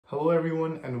Hello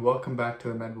everyone and welcome back to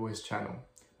the MedBoys channel.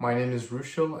 My name is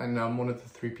Rushil and I'm one of the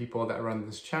 3 people that run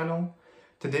this channel.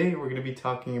 Today we're going to be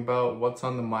talking about what's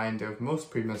on the mind of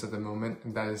most pre-meds at the moment,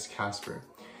 and that is CASPer.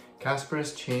 CASPer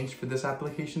has changed for this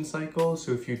application cycle,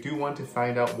 so if you do want to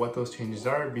find out what those changes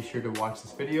are, be sure to watch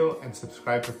this video and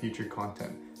subscribe for future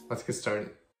content. Let's get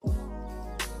started.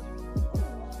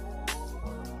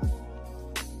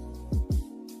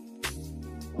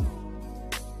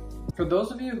 For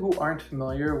those of you who aren't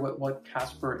familiar with what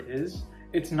CASPer is,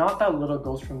 it's not that little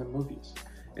ghost from the movies.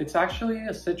 It's actually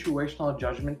a situational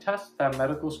judgment test that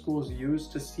medical schools use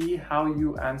to see how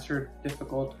you answer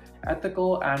difficult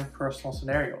ethical and personal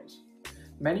scenarios.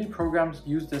 Many programs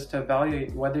use this to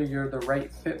evaluate whether you're the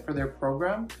right fit for their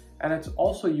program, and it's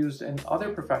also used in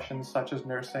other professions such as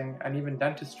nursing and even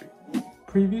dentistry.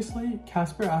 Previously,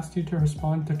 CASPer asked you to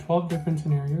respond to 12 different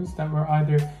scenarios that were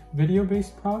either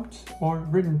video-based prompts or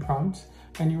written prompts,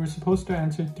 and you were supposed to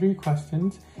answer 3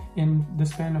 questions in the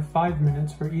span of 5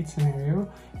 minutes for each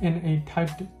scenario in a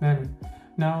typed manner.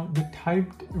 Now, the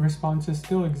typed responses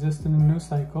still exist in the new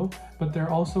cycle, but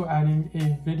they're also adding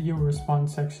a video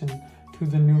response section to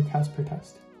the new CASPer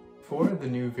test. For the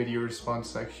new video response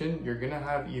section, you're going to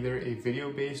have either a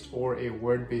video-based or a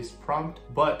word-based prompt,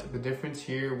 but the difference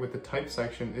here with the type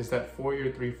section is that for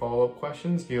your 3 follow-up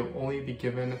questions, you'll only be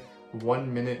given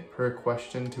 1 minute per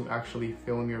question to actually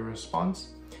film your response.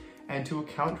 And to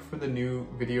account for the new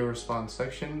video response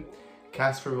section,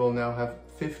 CASPer will now have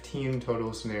 15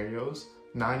 total scenarios,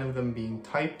 9 of them being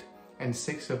typed and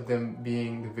 6 of them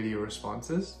being the video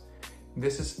responses.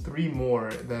 This is 3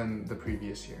 more than the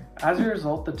previous year. As a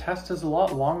result, the test is a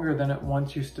lot longer than it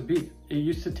once used to be. It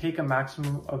used to take a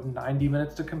maximum of 90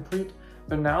 minutes to complete,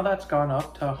 but now that's gone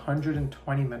up to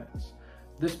 120 minutes.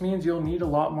 This means you'll need a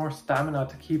lot more stamina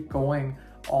to keep going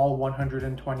all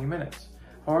 120 minutes.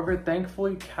 However,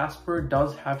 thankfully, CASPer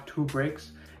does have 2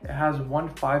 breaks. It has one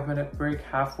 5-minute break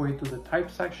halfway through the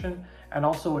type section and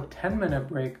also a 10-minute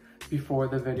break before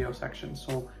the video section,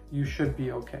 so you should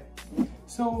be okay.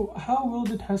 So how will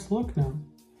the test look now?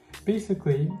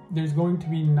 Basically, there's going to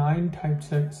be 9 typed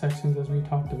sections as we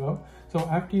talked about. So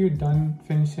after you're done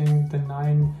finishing the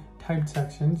 9 typed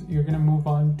sections, you're going to move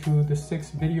on to the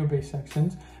 6 video-based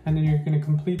sections, and then you're going to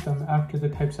complete them after the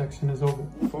type section is over.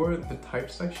 For the type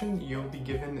section, you'll be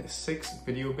given 6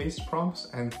 video-based prompts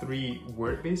and 3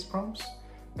 word-based prompts.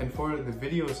 And for the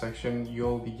video section,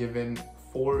 you'll be given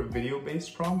 4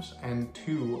 video-based prompts and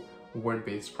 2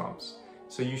 word-based prompts.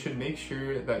 So you should make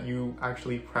sure that you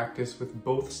actually practice with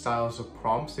both styles of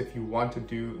prompts if you want to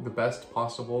do the best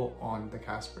possible on the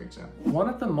CASPer exam. One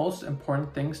of the most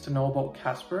important things to know about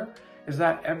CASPer is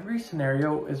that every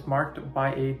scenario is marked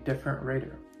by a different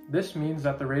rater. This means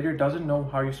that the rater doesn't know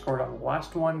how you scored on the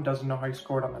last one, doesn't know how you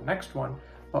scored on the next one,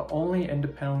 but only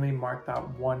independently mark that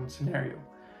one scenario.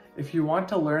 If you want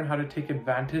to learn how to take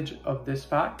advantage of this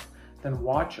fact, then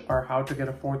watch our How to Get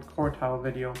a 4th Quartile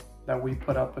video that we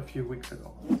put up a few weeks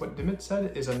ago. What Nimit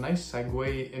said is a nice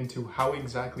segue into how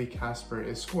exactly CASPer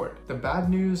is scored. The bad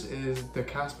news is the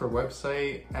CASPer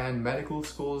website and medical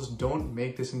schools don't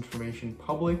make this information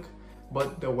public,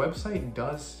 but the website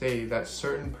does say that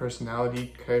certain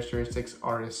personality characteristics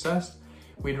are assessed.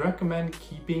 We'd recommend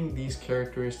keeping these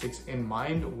characteristics in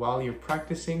mind while you're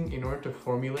practicing in order to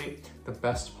formulate the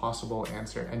best possible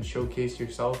answer and showcase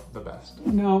yourself the best.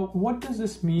 Now, what does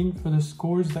this mean for the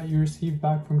scores that you receive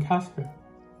back from CASPer?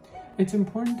 It's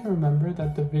important to remember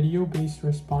that the video-based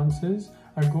responses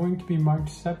are going to be marked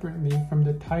separately from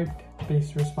the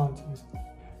typed-based responses.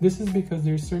 This is because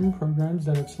there are certain programs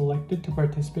that have selected to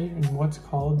participate in what's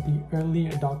called the Early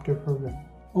Adopter Program.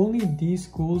 Only these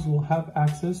schools will have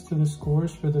access to the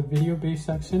scores for the video-based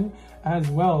section as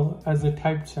well as the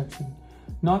typed section,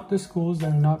 not the schools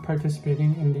that are not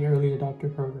participating in the Early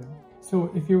Adopter Program.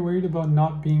 So if you're worried about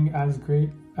not being as great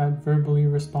at verbally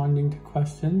responding to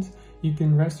questions, you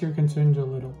can rest your concerns a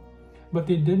little. But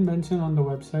they did mention on the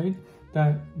website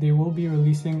that they will be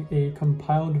releasing a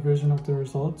compiled version of the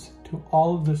results to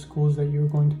all of the schools that you're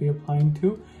going to be applying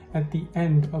to at the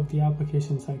end of the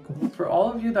application cycle. For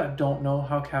all of you that don't know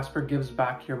how CASPer gives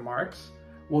back your marks,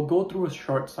 we'll go through a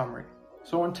short summary.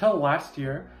 So until last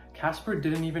year, CASPer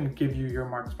didn't even give you your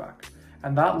marks back.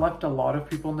 And that left a lot of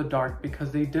people in the dark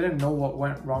because they didn't know what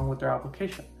went wrong with their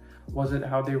application. Was it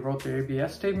how they wrote their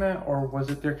ABS statement, or was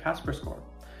it their CASPer score?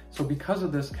 So because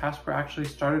of this, CASPer actually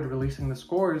started releasing the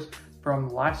scores from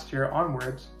last year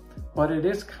onwards, but it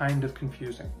is kind of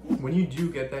confusing. When you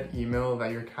do get that email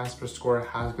that your CASPer score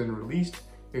has been released,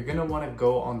 you're going to want to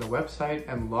go on the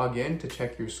website and log in to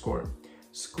check your score.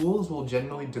 Schools will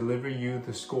generally deliver you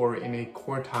the score in a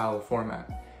quartile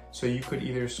format. So you could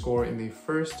either score in the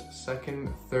first,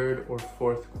 second, third, or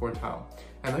fourth quartile.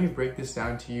 And let me break this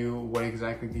down to you what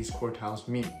exactly these quartiles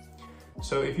mean.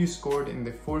 So if you scored in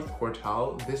the fourth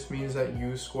quartile, this means that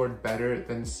you scored better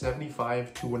than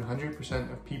 75 to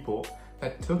 100% of people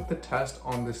that took the test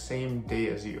on the same day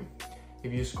as you.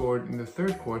 If you scored in the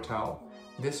third quartile,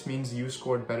 this means you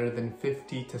scored better than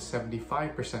 50 to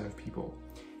 75% of people.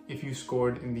 If you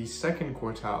scored in the second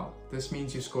quartile, this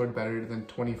means you scored better than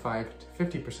 25 to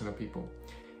 50% of people.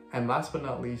 And last but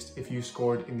not least, if you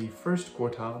scored in the first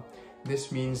quartile,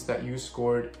 this means that you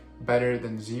scored better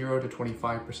than 0 to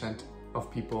 25%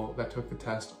 of people that took the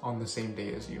test on the same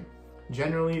day as you.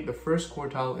 Generally, the first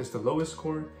quartile is the lowest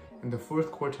score, and the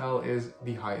fourth quartile is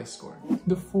the highest score.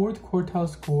 The fourth quartile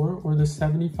score, or the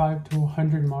 75 to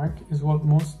 100 mark, is what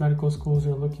most medical schools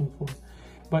are looking for.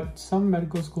 But some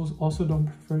medical schools also don't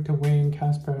prefer to weigh in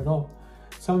CASPer at all.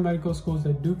 Some medical schools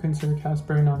that do consider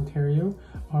CASPer in Ontario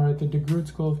are the DeGroote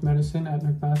School of Medicine at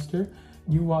McMaster,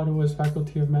 U Ottawa's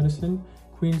Faculty of Medicine,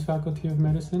 Queen's Faculty of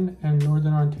Medicine, and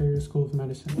Northern Ontario School of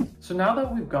Medicine. So now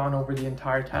that we've gone over the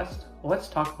entire test, let's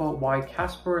talk about why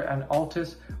CASPer and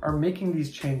ALTIS are making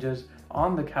these changes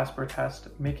on the CASPer test,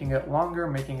 making it longer,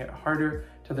 making it harder,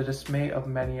 to the dismay of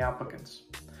many applicants.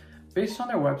 Based on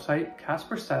their website,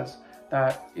 CASPer says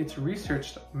that it's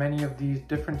researched many of these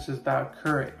differences that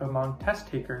occur among test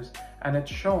takers, and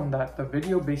it's shown that the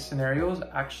video-based scenarios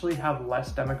actually have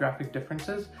less demographic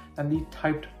differences than the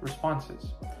typed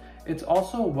responses. It's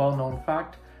also a well-known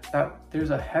fact that there's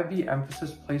a heavy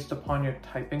emphasis placed upon your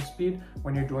typing speed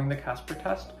when you're doing the CASPer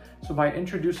test. So by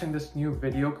introducing this new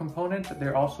video component,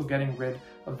 they're also getting rid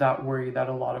of that worry that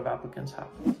a lot of applicants have.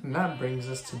 And that brings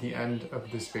us to the end of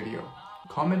this video.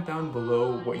 Comment down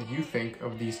below what you think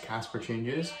of these CASPer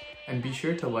changes, and be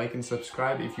sure to like and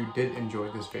subscribe if you did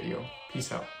enjoy this video.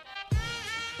 Peace out.